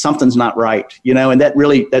 something's not right. And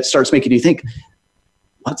that starts making you think,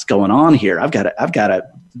 what's going on here?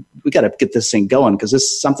 we got to get this thing going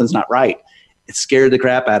because something's not right. It scared the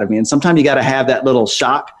crap out of me. And sometimes you got to have that little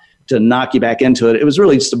shock to knock you back into it. It was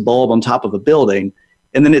really just a bulb on top of a building.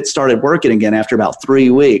 And then it started working again after about 3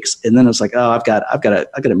 weeks. And then it was like, oh, I've got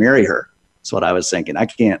to marry her. That's what I was thinking. I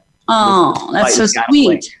can't. Oh, that's so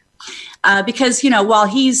sweet. Because, while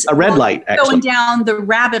he's a red light going down the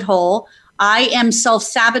rabbit hole, I am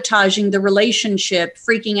self-sabotaging the relationship,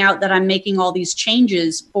 freaking out that I'm making all these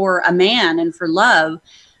changes for a man and for love.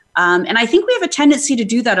 And I think we have a tendency to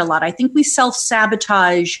do that a lot. I think we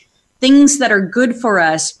self-sabotage things that are good for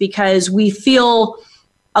us because we feel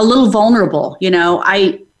a little vulnerable.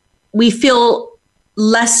 We feel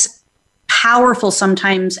less powerful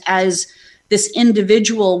sometimes as this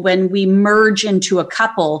individual when we merge into a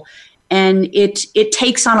couple, and it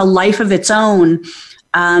takes on a life of its own.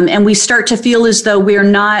 And we start to feel as though we're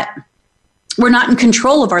not in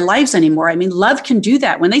control of our lives anymore. I mean, love can do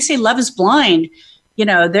that. When they say love is blind,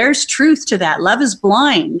 there's truth to that. Love is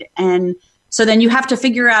blind. And so then you have to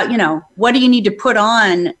figure out, what do you need to put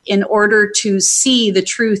on in order to see the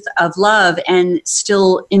truth of love and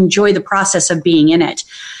still enjoy the process of being in it.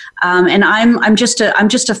 And I'm just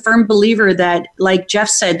a firm believer that, like Jeff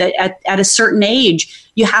said, that at a certain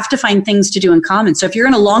age, you have to find things to do in common. So if you're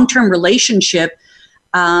in a long-term relationship,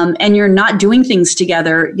 and you're not doing things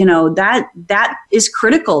together, that is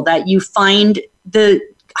critical, that you find the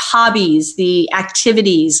hobbies, the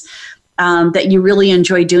activities that you really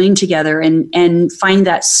enjoy doing together and find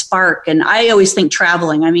that spark. And I always think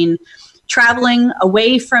traveling. I mean, traveling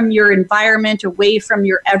away from your environment, away from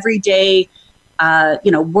your everyday,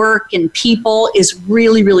 work and people is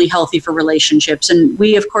really, really healthy for relationships. And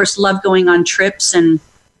we, of course, love going on trips and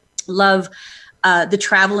love the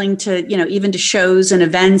traveling to, even to shows and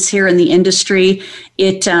events here in the industry.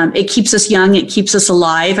 It keeps us young. It keeps us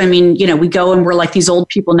alive. I mean, we go and we're like these old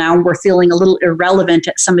people now and we're feeling a little irrelevant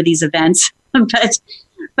at some of these events,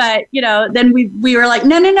 But, then we were like,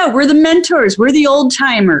 no, we're the mentors. We're the old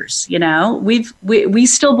timers. We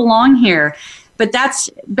still belong here. But that's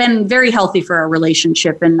been very healthy for our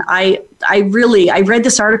relationship. And I read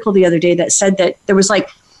this article the other day that said that there was like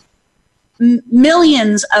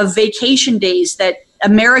millions of vacation days that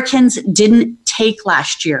Americans didn't take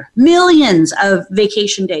last year. Millions of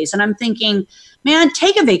vacation days. And I'm thinking, man,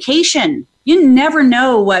 take a vacation. You never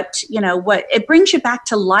know what it brings you back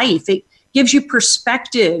to life. It gives you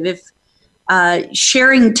perspective. If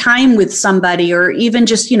sharing time with somebody, or even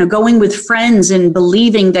just, going with friends and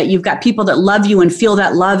believing that you've got people that love you and feel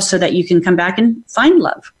that love so that you can come back and find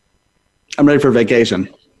love. I'm ready for vacation.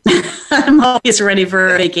 I'm always ready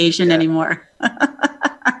for a vacation anymore.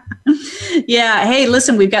 Yeah. Hey,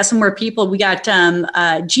 listen, we've got some more people. We got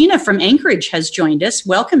Gina from Anchorage has joined us.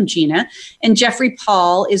 Welcome, Gina. And Jeffrey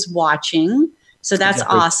Paul is watching. So that's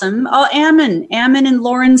awesome. Oh, Ammon and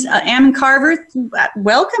Lauren's, Ammon Carver,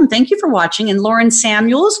 welcome. Thank you for watching. And Lauren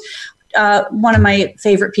Samuels, one of my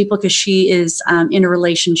favorite people because she is in a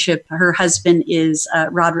relationship. Her husband is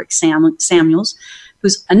Roderick Samuels,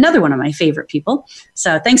 who's another one of my favorite people.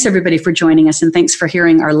 So thanks everybody for joining us, and thanks for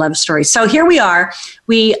hearing our love story. So here we are.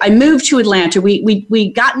 I moved to Atlanta. We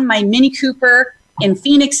got in my Mini Cooper in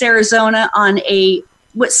Phoenix, Arizona on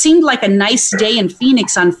what seemed like a nice day in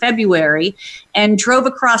Phoenix on February, and drove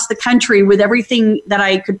across the country with everything that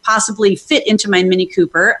I could possibly fit into my Mini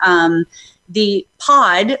Cooper. The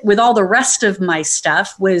pod with all the rest of my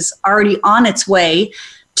stuff was already on its way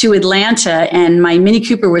to Atlanta, and my Mini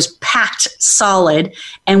Cooper was packed solid,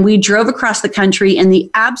 and we drove across the country in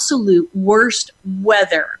the absolute worst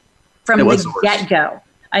weather from the get-go.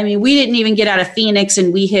 I mean, we didn't even get out of Phoenix,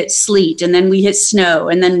 and we hit sleet, and then we hit snow,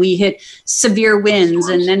 and then we hit severe winds,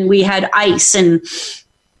 and then we had ice and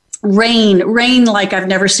rain like I've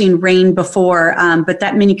never seen rain before. But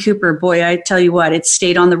that Mini Cooper, boy, I tell you what, it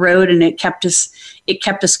stayed on the road, and it kept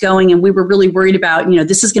us going. And we were really worried about,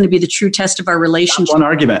 this is going to be the true test of our relationship.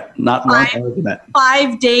 Not one argument.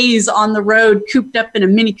 5 days on the road, cooped up in a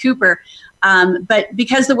Mini Cooper. But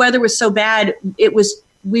because the weather was so bad,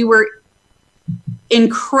 we were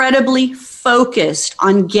incredibly focused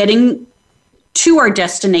on getting to our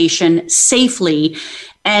destination safely.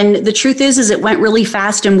 And the truth is it went really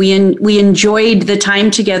fast, and we enjoyed the time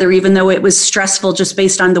together, even though it was stressful just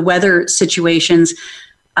based on the weather situations.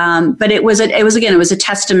 But it was a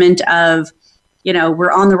testament of,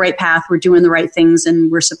 we're on the right path, we're doing the right things, and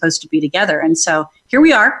we're supposed to be together. And so here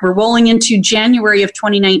we are. We're rolling into January of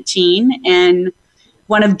 2019, and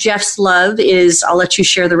one of Jeff's love is, I'll let you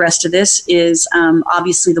share the rest of this, is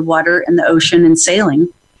obviously the water and the ocean and sailing.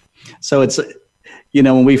 So it's,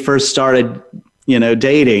 when we first started,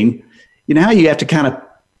 dating, how you have to kind of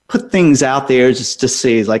put things out there just to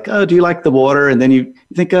see, like, oh, do you like the water? And then you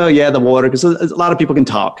think, oh, yeah, the water, because a lot of people can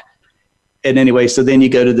talk. And anyway, so then you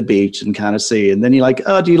go to the beach and kind of see. And then you're like,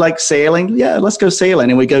 oh, do you like sailing? Yeah, let's go sailing.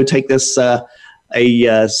 And we go take this a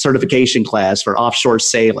certification class for offshore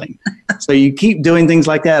sailing. So you keep doing things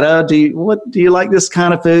like that. Oh, do you like this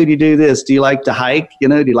kind of food? You do this. Do you like to hike? Do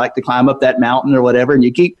you like to climb up that mountain or whatever? And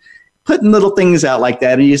you keep putting little things out like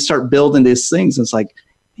that, and you start building these things. And it's like,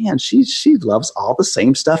 man, she loves all the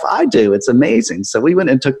same stuff I do. It's amazing. So we went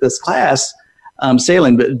and took this class,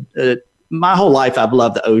 sailing. But my whole life, I've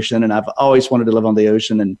loved the ocean, and I've always wanted to live on the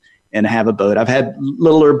ocean and have a boat. I've had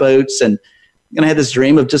littler boats, and I had this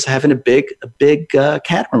dream of just having a big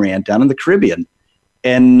catamaran down in the Caribbean.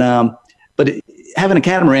 And but having a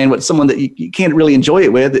catamaran with someone that you can't really enjoy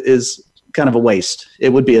it with is kind of a waste. It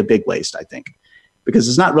would be a big waste, I think, because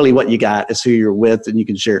it's not really what you got, it's who you're with and you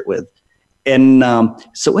can share it with. And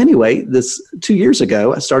so anyway, this 2 years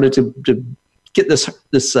ago, I started to get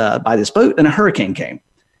buy this boat, and a hurricane came.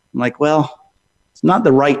 I'm like, well, it's not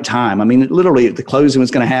the right time. I mean, literally the closing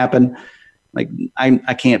was going to happen. Like,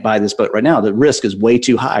 I can't buy this boat right now. The risk is way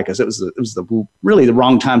too high, because it was really the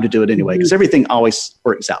wrong time to do it anyway, because everything always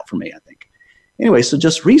works out for me, I think. Anyway, so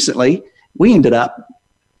just recently, we ended up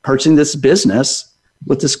purchasing this business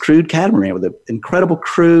with this crewed catamaran, with an incredible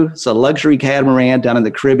crew. It's a luxury catamaran down in the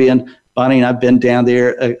Caribbean. Bonnie and I've been down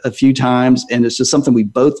there a few times, and it's just something we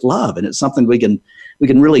both love, and it's something we can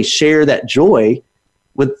really share that joy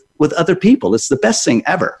with other people. It's the best thing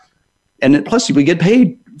ever, and plus we get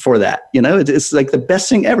paid for that. It's like the best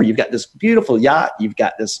thing ever. You've got this beautiful yacht, you've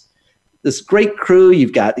got this great crew,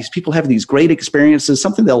 you've got these people having these great experiences,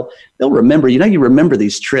 something they'll remember. You remember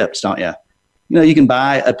these trips, don't you? You can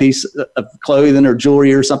buy a piece of clothing or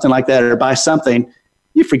jewelry or something like that, or buy something,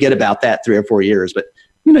 you forget about that 3 or 4 years. But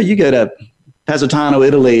you go to Positano,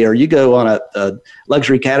 Italy, or you go on a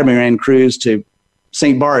luxury catamaran cruise to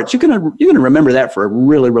St. Bart's, you're gonna remember that for a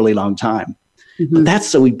really, really long time. But that's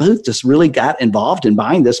so we both just really got involved in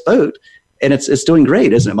buying this boat, and it's doing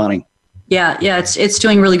great, isn't it, Bonnie? Yeah, it's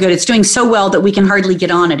doing really good. It's doing so well that we can hardly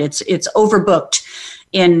get on it. It's overbooked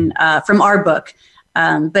from our book.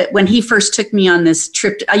 But when he first took me on this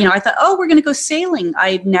trip, I thought, oh, we're going to go sailing.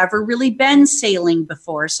 I'd never really been sailing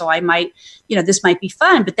before, so I might, this might be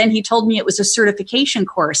fun. But then he told me it was a certification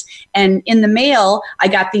course. And in the mail, I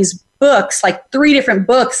got these books, like 3 different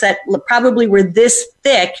books that probably were this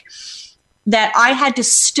thick, that I had to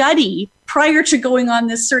study prior to going on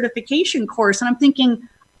this certification course. And I'm thinking,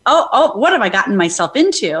 oh, what have I gotten myself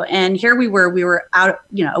into? And here we were out,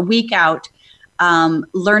 a week out,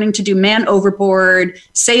 learning to do man overboard,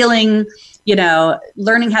 sailing,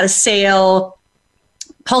 learning how to sail,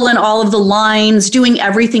 pulling all of the lines, doing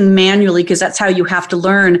everything manually, because that's how you have to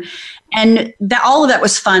learn. And all of that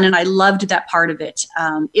was fun, and I loved that part of it.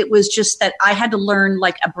 It was just that I had to learn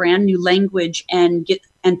like a brand new language and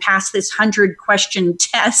pass this 100-question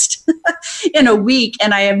test in a week.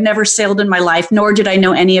 And I have never sailed in my life, nor did I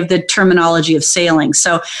know any of the terminology of sailing.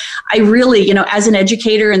 So I really, as an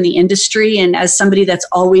educator in the industry and as somebody that's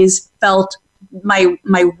always felt my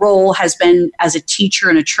role has been as a teacher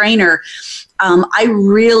and a trainer, I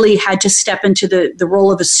really had to step into the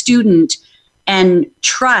role of a student and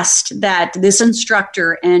trust that this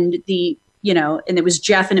instructor and and it was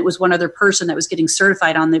Jeff and it was one other person that was getting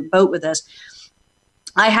certified on the boat with us.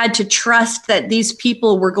 I had to trust that these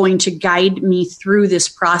people were going to guide me through this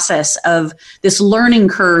process of this learning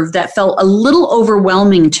curve that felt a little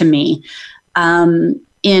overwhelming to me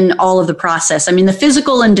in all of the process. I mean, the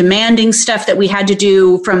physical and demanding stuff that we had to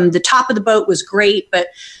do from the top of the boat was great, but,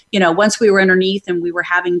 once we were underneath and we were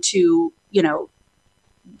having to,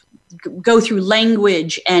 go through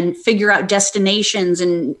language and figure out destinations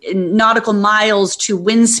and nautical miles to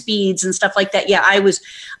wind speeds and stuff like that. Yeah, I was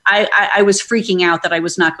freaking out that I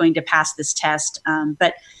was not going to pass this test.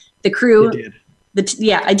 But the crew,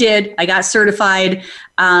 I did. I got certified,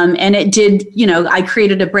 and it did. I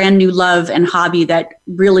created a brand new love and hobby that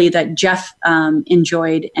Jeff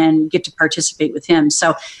enjoyed, and get to participate with him.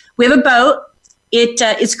 So we have a boat.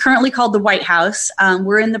 It's currently called the White House.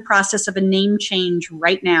 We're in the process of a name change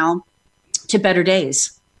right now to Better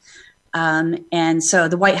Days. And so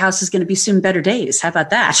the White House is going to be soon Better Days. How about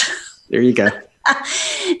that? There you go.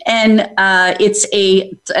 And it's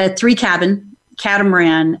a 3-cabin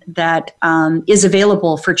catamaran that is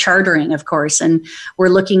available for chartering, of course. And we're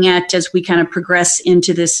looking at, as we kind of progress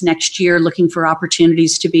into this next year, looking for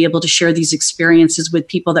opportunities to be able to share these experiences with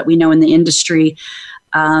people that we know in the industry,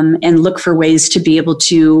 and look for ways to be able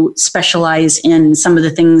to specialize in some of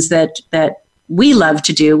the things that we love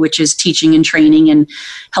to do, which is teaching and training and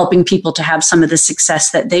helping people to have some of the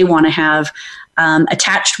success that they want to have,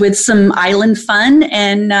 attached with some island fun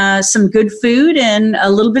and some good food and a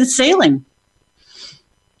little bit of sailing.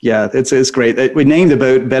 Yeah, it's great. We named the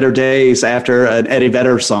boat Better Days after an Eddie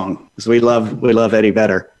Vedder song, because we love Eddie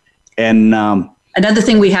Vedder. And another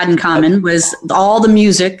thing we had in common was all the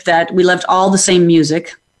music, that we loved all the same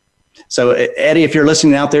music. So Eddie, if you're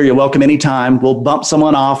listening out there, you're welcome anytime. We'll bump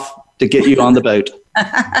someone off to get you on the boat.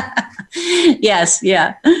 Yes,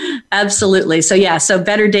 yeah, absolutely. So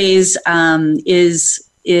Better Days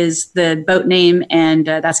is the boat name, and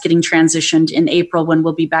that's getting transitioned in April, when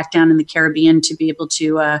we'll be back down in the Caribbean to be able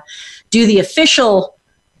to do the official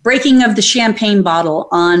breaking of the champagne bottle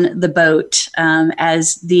on the boat.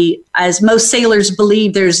 As most sailors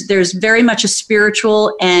believe, there's very much a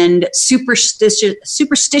spiritual and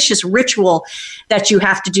superstitious ritual that you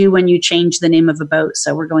have to do when you change the name of a boat.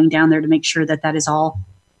 So we're going down there to make sure that is all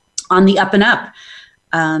on the up and up.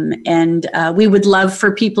 And we would love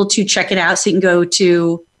for people to check it out. So you can go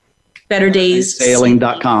to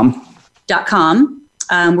betterdays.com.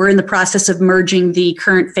 We're in the process of merging the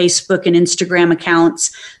current Facebook and Instagram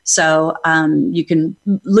accounts, so you can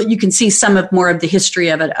see more of the history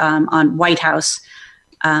of it on White House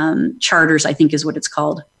Charters, I think is what it's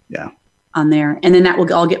called. Yeah, on there, and then that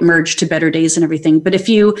will all get merged to Better Days and everything. But if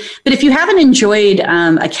you haven't enjoyed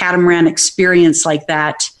a catamaran experience like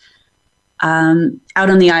that out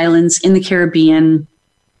on the islands in the Caribbean,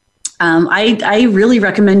 I really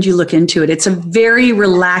recommend you look into it. It's a very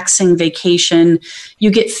relaxing vacation. You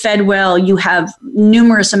get fed well. You have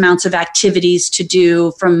numerous amounts of activities to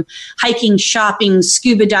do, from hiking, shopping,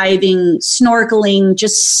 scuba diving, snorkeling,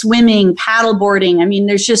 just swimming, paddleboarding. I mean,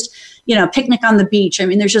 there's just, picnic on the beach. I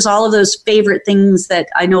mean, there's just all of those favorite things that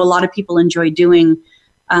I know a lot of people enjoy doing,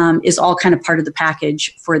 is all kind of part of the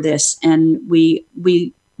package for this. And we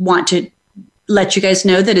want to let you guys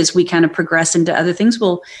know that as we kind of progress into other things,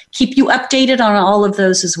 we'll keep you updated on all of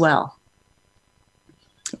those as well.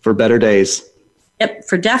 For Better Days.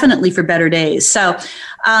 Yep, definitely for better days. So,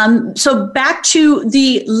 so back to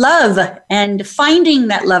the love and finding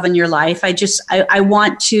that love in your life. I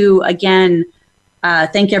want to again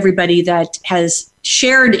thank everybody that has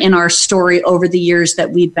shared in our story over the years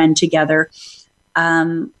that we've been together.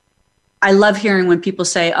 I love hearing when people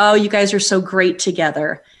say, "Oh, you guys are so great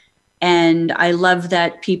together," and I love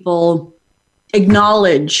that people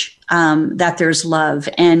acknowledge that there's love.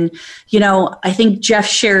 And, I think Jeff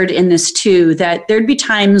shared in this too, that there'd be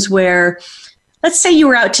times where, let's say you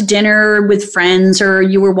were out to dinner with friends, or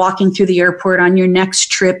you were walking through the airport on your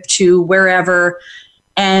next trip to wherever,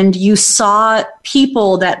 and you saw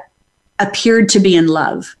people that appeared to be in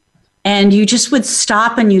love. And you just would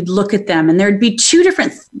stop and you'd look at them, and there'd be two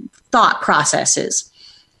different thought processes.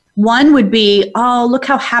 One would be, oh, look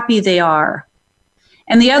how happy they are.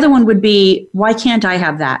 And the other one would be, why can't I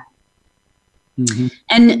have that? Mm-hmm.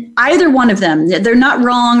 And either one of them, they're not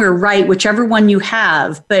wrong or right, whichever one you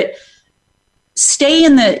have, but stay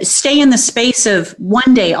in the space of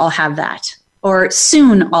one day I'll have that, or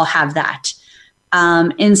soon I'll have that,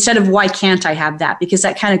 instead of why can't I have that? Because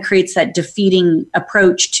that kind of creates that defeating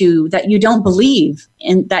approach to that you don't believe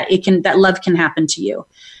in that that love can happen to you.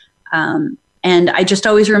 And I just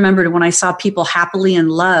always remembered when I saw people happily in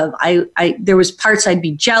love, there was parts I'd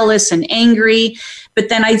be jealous and angry, but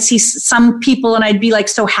then I'd see some people and I'd be like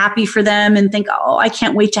so happy for them and think, oh, I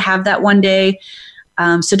can't wait to have that one day.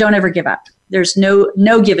 So don't ever give up. There's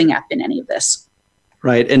no giving up in any of this.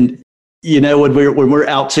 Right. And when we're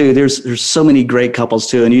out too, there's so many great couples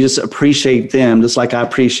too, and you just appreciate them just like I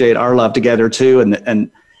appreciate our love together too,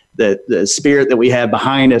 and the spirit that we have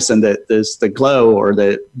behind us, and the glow, or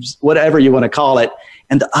the whatever you want to call it,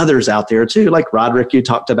 and the others out there too, like Roderick you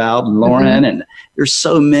talked about, and Lauren, mm-hmm. and there's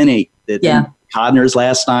so many that Codner's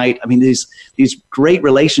last night. I mean, these great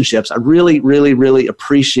relationships. I really, really, really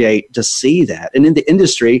appreciate to see that. And in the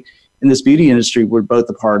industry, in this beauty industry we're both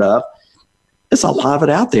a part of, there's a lot of it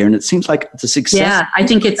out there, and it seems like it's a success. Yeah, I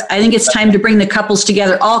think it's time to bring the couples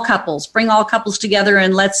together, bring all couples together,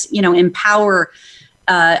 and let's empower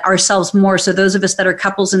ourselves more. So those of us that are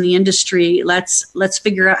couples in the industry, let's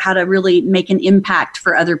figure out how to really make an impact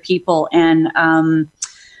for other people. And I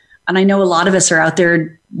know a lot of us are out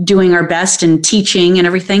there doing our best and teaching and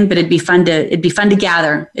everything, but it'd be fun to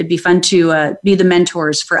gather. It'd be fun to be the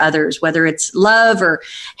mentors for others, whether it's love or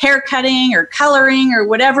hair cutting or coloring or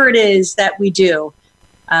whatever it is that we do,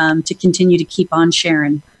 to continue to keep on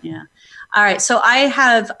sharing. Yeah. All right. So I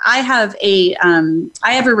have a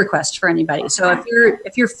request for anybody. So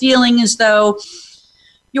if you're feeling as though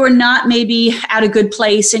you're not maybe at a good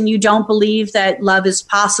place and you don't believe that love is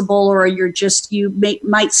possible, or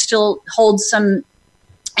might still hold some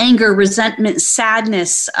anger, resentment,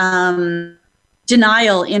 sadness,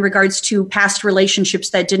 denial in regards to past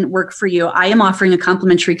relationships that didn't work for you, I am offering a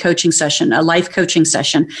complimentary coaching session, a life coaching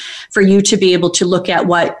session, for you to be able to look at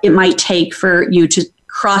what it might take for you to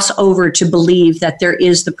cross over to believe that there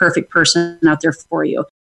is the perfect person out there for you.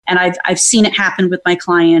 And I've seen it happen with my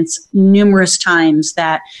clients numerous times,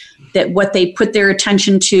 that what they put their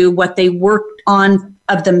attention to, what they worked on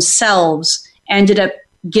of themselves, ended up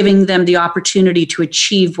giving them the opportunity to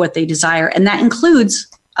achieve what they desire. And that includes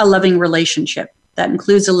a loving relationship.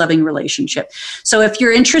 So if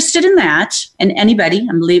you're interested in that, and anybody,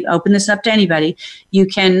 open this up to anybody, you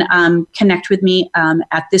can connect with me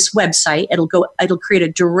at this website. It'll create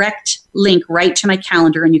a direct link right to my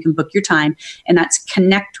calendar, and you can book your time. And that's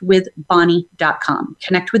connectwithbonnie.com.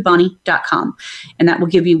 Connectwithbonnie.com. And that will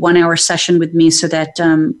give you 1 hour session with me, so that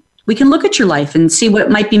we can look at your life and see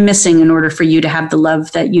what might be missing in order for you to have the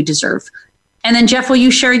love that you deserve. And then, Jeff, will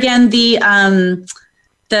you share again the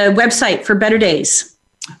website for Better Days?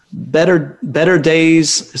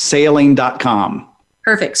 BetterDaysSailing.com.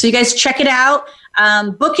 Perfect. So you guys check it out.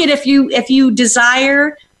 Book it if you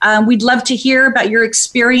desire. We'd love to hear about your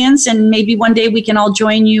experience, and maybe one day we can all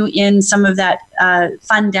join you in some of that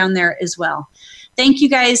fun down there as well. Thank you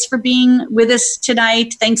guys for being with us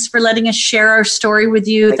tonight. Thanks for letting us share our story with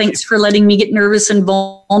you. Thanks for letting me get nervous and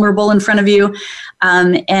vulnerable in front of you.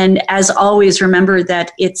 And as always, remember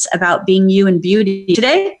that it's about being you in beauty.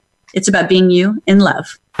 Today, it's about being you in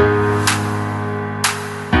love.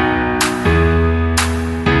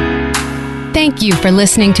 Thank you for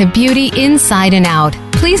listening to Beauty Inside and Out.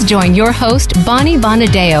 Please join your host, Bonnie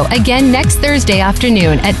Bonadeo, again next Thursday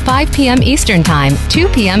afternoon at 5 p.m. Eastern Time, 2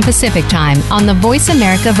 p.m. Pacific Time on the Voice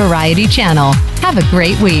America Variety Channel. Have a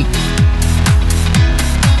great week.